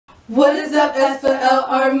What is up, SFL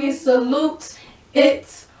Army? Salutes.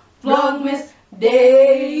 It's Vlogmas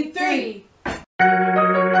Day 3.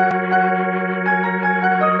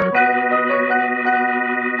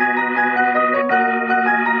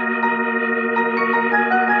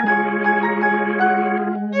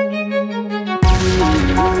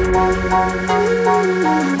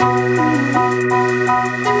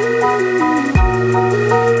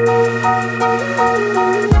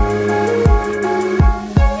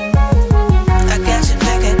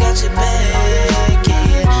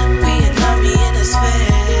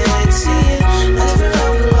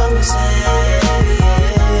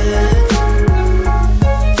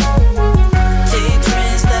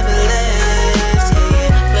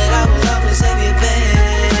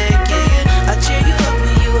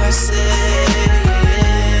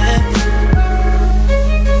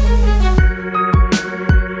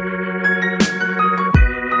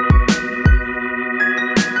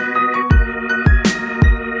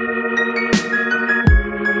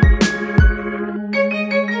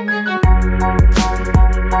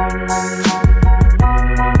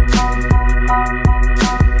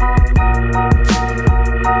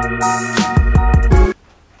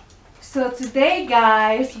 So today,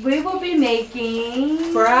 guys, we will be making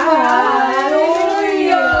fried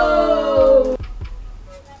Oreos.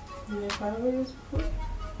 You made fried Oreos before?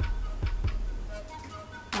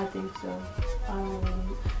 I think so.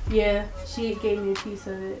 Yeah, she gave me a piece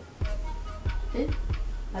of it. Did?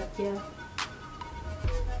 Yeah.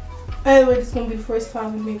 Anyway, this is gonna be the first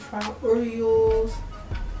time we make fried Oreos.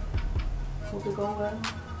 Hope it go well.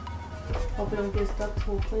 Hope it don't get stuck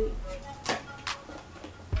to a plate.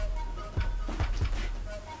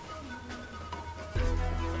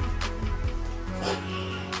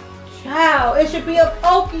 How? It should be a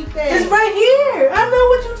pokey thing. It's right here. I know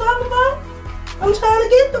what you're talking about. I'm trying to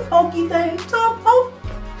get the pokey thing. It's not pokey.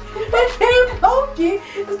 It ain't pokey.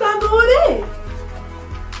 It's not going in.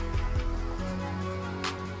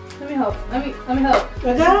 Let me help. Let me help. I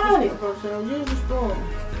got it. Use the spoon.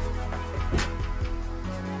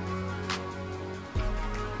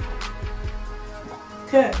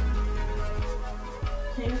 Okay.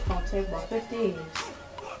 It's gonna take about 50 years.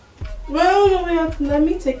 Well, no, we have to let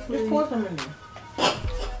me take Just pour some in there.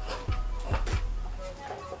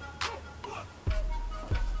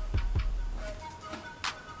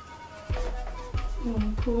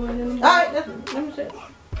 Pour it in. Alright, let me see.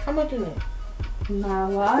 How much in there? Not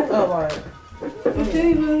a lot. Oh, alright. Okay,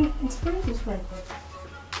 even sprinkle.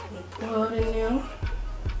 Pour it in there.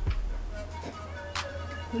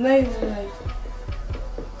 Nice, like.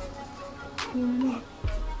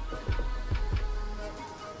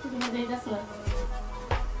 That's enough.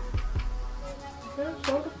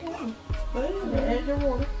 Add your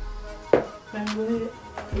water. And go ahead.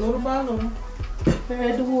 Little by little.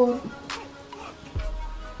 Add the water.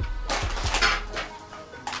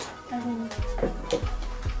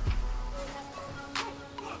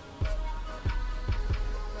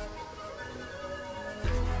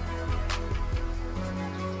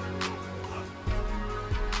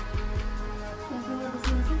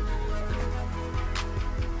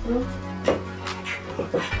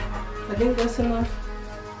 I think that's enough.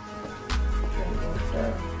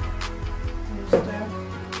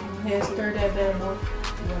 Stir that bad boy. You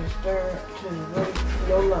want to stir it to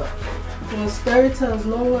low lumps. You want to stir it till it's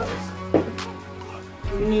low lumps.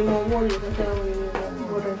 You need more water. You can tell me you need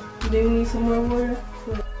more water. Do you need some more water?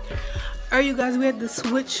 Alright, you guys, we had to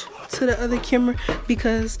switch to the other camera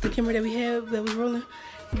because the camera that we had that was rolling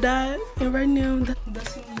died. And right now, the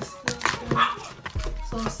dusting is still there.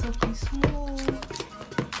 So it's silky smooth.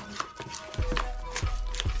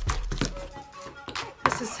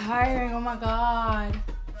 This is tiring, oh my god.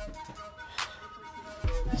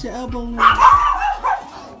 Put your elbow in.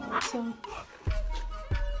 So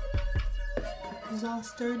it's all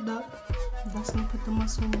stirred up. That's gonna put the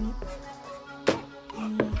muscle in it.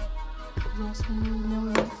 And it's all smooth. Now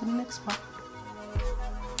we're ready for the next part.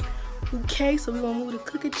 Okay, so we're gonna move the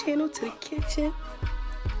cooking channel to the kitchen.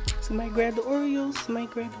 Somebody grab the Oreos, somebody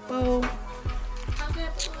grab the bowl.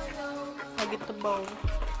 I'll get the bowl.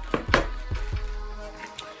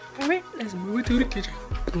 Alright, let's move it to the kitchen.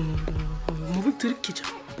 Move it to the kitchen.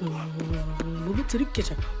 Move it to the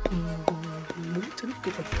kitchen. Move it to the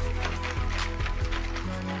kitchen.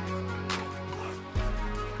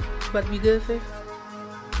 About to be good, Faith?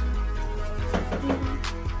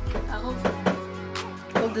 I hope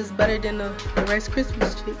this is better than the Rice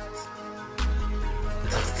Krispies treats.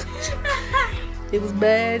 It was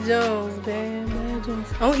bad Jones, bad Jones.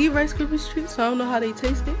 I don't eat Rice Krispies treats, so I don't know how they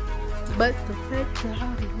taste it. But the fact of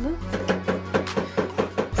how they look,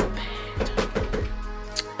 it's bad.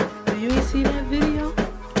 see that video,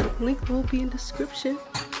 link will be in the description.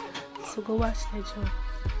 So go watch that, y'all.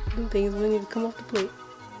 Them things wouldn't even come off the plate.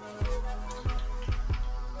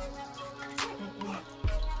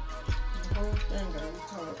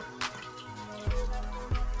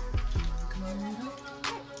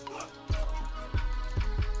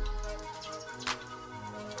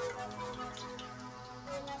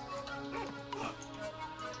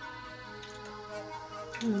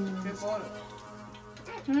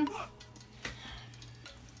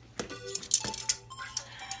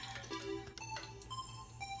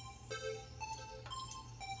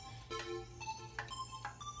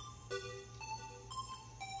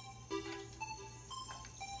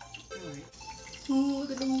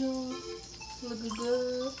 Look at them, y'all. Looking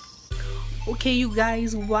good. Okay, you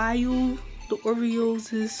guys, while the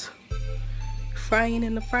Oreos is frying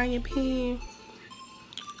in the frying pan,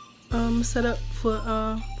 set up for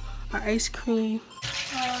our ice cream.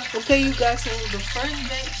 Okay, you guys, so the first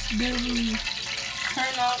batch didn't really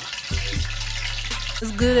turn out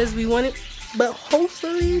as good as we wanted, but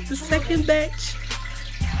hopefully the second batch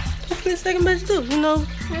too, you know.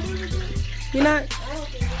 You're not,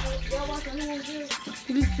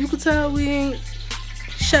 you could tell we ain't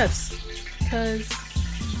chefs, because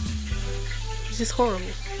it's just horrible.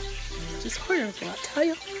 Just horrible, I tell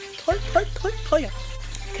you. Tell you.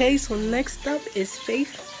 Okay, so next up is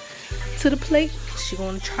Faith to the plate. She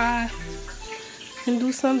gonna try and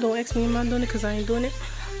do something. Don't ask me am I doing it, because I ain't doing it.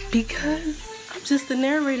 Because I'm just the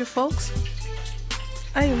narrator, folks.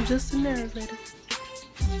 I am just a narrator.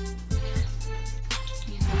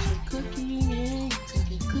 You put your cookie in, you take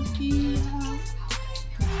your cookie out.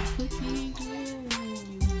 Put your cookie in.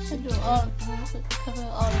 I do all the time. Cover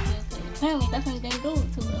all of this. Apparently, that's when they do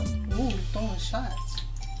it to us. Ooh, throwing shots.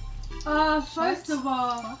 First of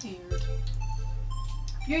all,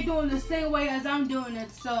 you're doing the same way as I'm doing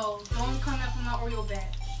it, so don't come up with my Oreo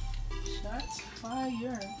batch. Shots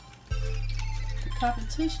fired. The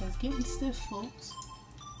competition's getting stiff, folks.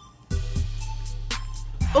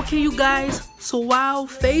 Okay, you guys, so while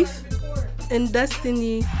Faith and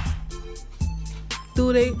Destiny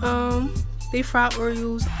do they fried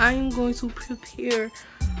Oreos, I am going to prepare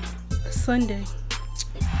a sundae.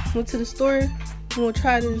 Went to the store. I'm gonna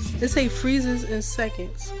try this. They say freezes in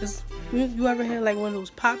seconds. You ever had like one of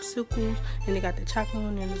those popsicles and they got the chocolate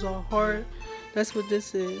on it and it's all hard? That's what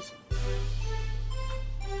this is.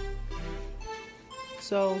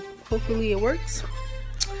 So hopefully it works.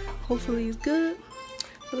 Hopefully it's good.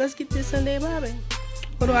 But let's get this sundae bobbing.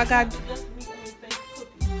 What do I got?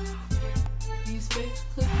 These fake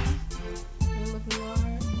cookies. They're looking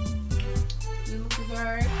alright. They're looking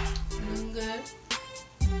alright. Looking good.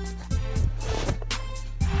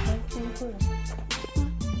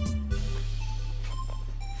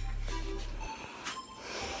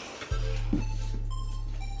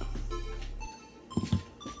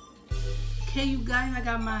 Okay, you guys, I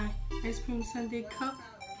got my ice cream sundae cup.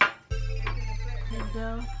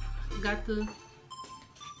 And got the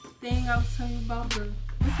thing I was telling you about, the,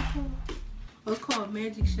 what's it called? Oh, it's called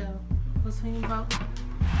Magic Shell. I was telling you about.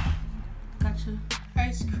 Got your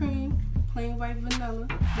ice cream, plain white vanilla.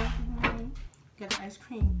 Got the ice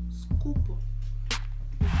cream scooper.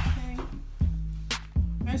 Okay.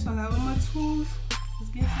 Alright, so I got all my tools.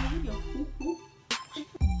 Let's get into the video. Whoop.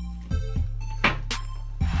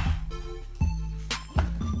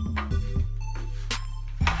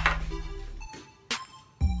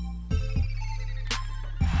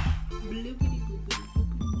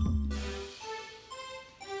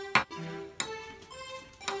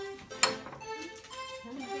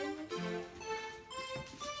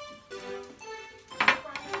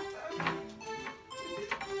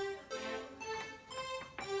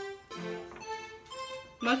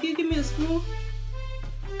 Ma, can you give me a spoon?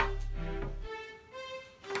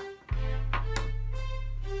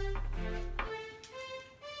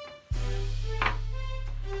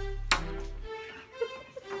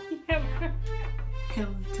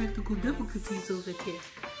 Having technical difficulties over here.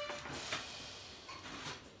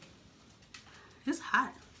 It's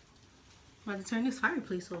hot. I'm about to turn this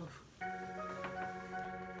fireplace off.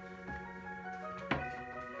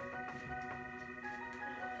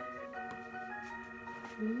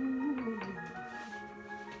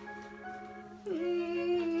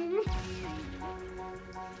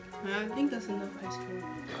 I think that's enough ice cream.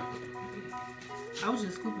 I was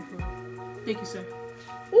just scooping for it. Thank you, sir.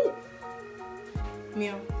 Ooh!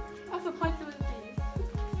 Meow. I feel quite the face.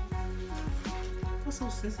 That's so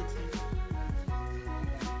sensitive.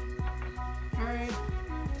 Alright.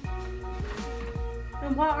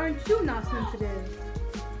 And why aren't you not sensitive?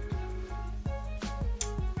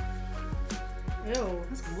 Ew,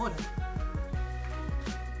 that's water.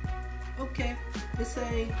 Okay, it's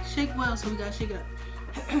a shake well, so we gotta shake it up.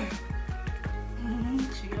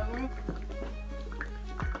 Shake it up, bro.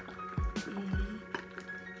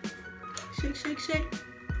 Shake, shake, shake.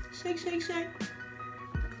 Shake, shake, shake.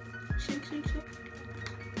 Shake, shake, shake.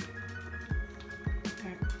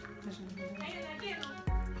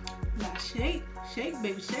 Now shake, shake,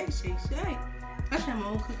 baby, shake, shake, shake. I should have my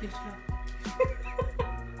own cooking show.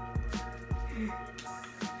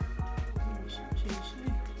 Shake, shake,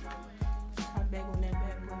 shake. Top back on that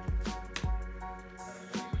bad boy.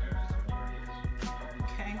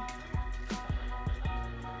 Okay.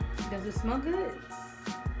 Does it smell good?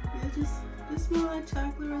 Yeah, just smell like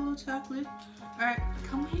chocolate, or a little chocolate. All right,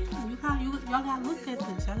 come here. Y'all gotta look at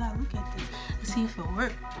this. Y'all gotta look at this and see if it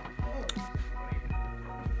works.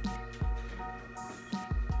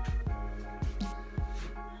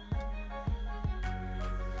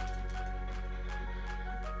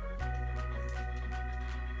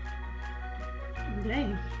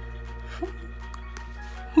 Dang.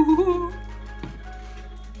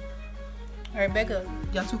 Alright, back up.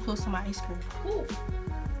 Y'all too close to my ice cream. Ooh.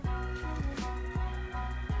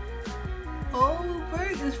 Oh,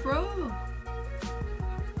 Berg is frozen.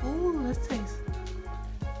 Ooh, let's taste.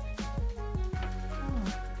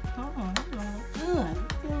 A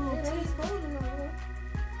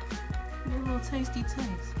little tasty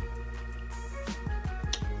taste.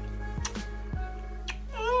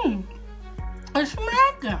 It's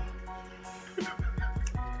smacking.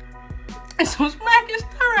 It's some smacking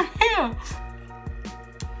stuff right here.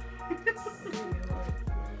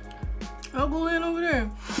 I'll go in over there.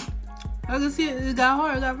 I can see it. It got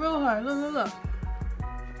hard. It got real hard. Look, look, look.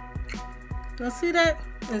 You'll see that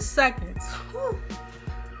in seconds. Whew.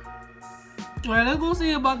 All right, let's go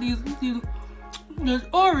see about these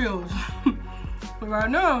Oreos. But right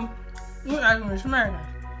now, we're actually smacking.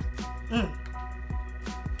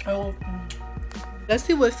 Oh. Let's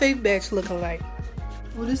see what Faith batch looking like.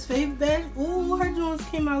 Oh, this Faith batch. Ooh, her joints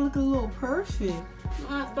came out looking a little perfect.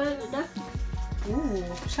 But that's. Ooh,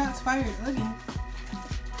 shots fired again.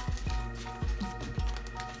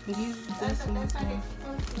 That's how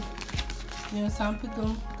yeah, it's time to put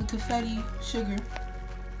the confetti sugar.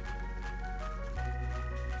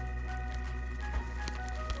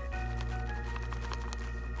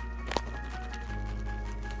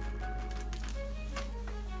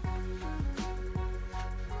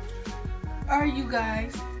 Alright, you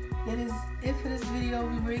guys, that is it for this video.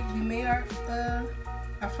 We made our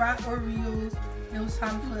fried Oreos. It was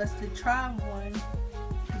time for us to try one of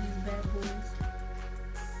these bad boys.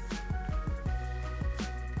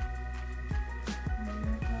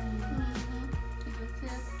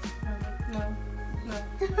 No.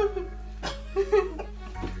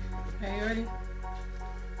 Are you ready?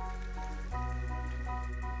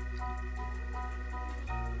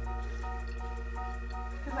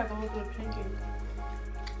 It's like a little bit of pancake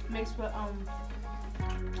mixed with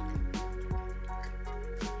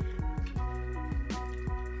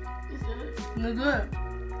Look good.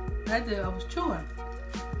 Right there, I was chewing.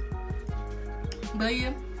 But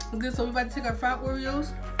yeah, good. So we about to take our fried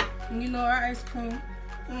Oreos, and you know our ice cream.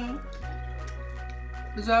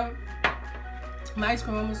 So my ice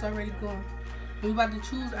cream almost already gone. We about to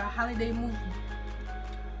choose our holiday movie.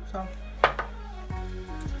 So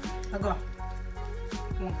I go.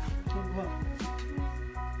 Go.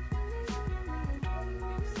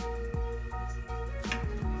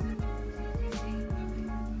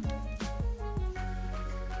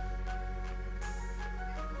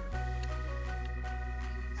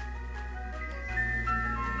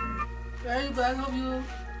 Alright, you guys, hope you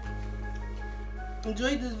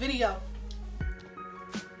enjoyed this video.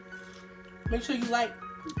 Make sure you like,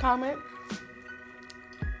 comment,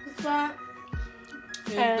 subscribe,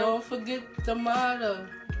 and don't forget the motto.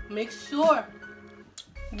 Make sure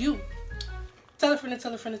you tell a friend,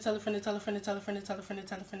 tell a friend, tell a friend, tell a friend, tell a friend, tell a friend,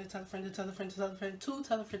 tell a friend, tell a friend, tell a friend,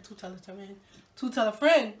 tell a friend, tell a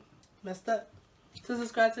friend. Messed up. To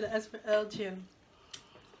subscribe to the S for L channel.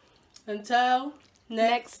 Until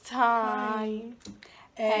next time,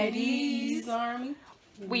 Eddie's Army.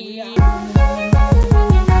 We are.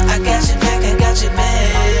 I got your back,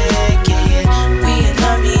 yeah. We an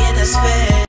army in the sphere.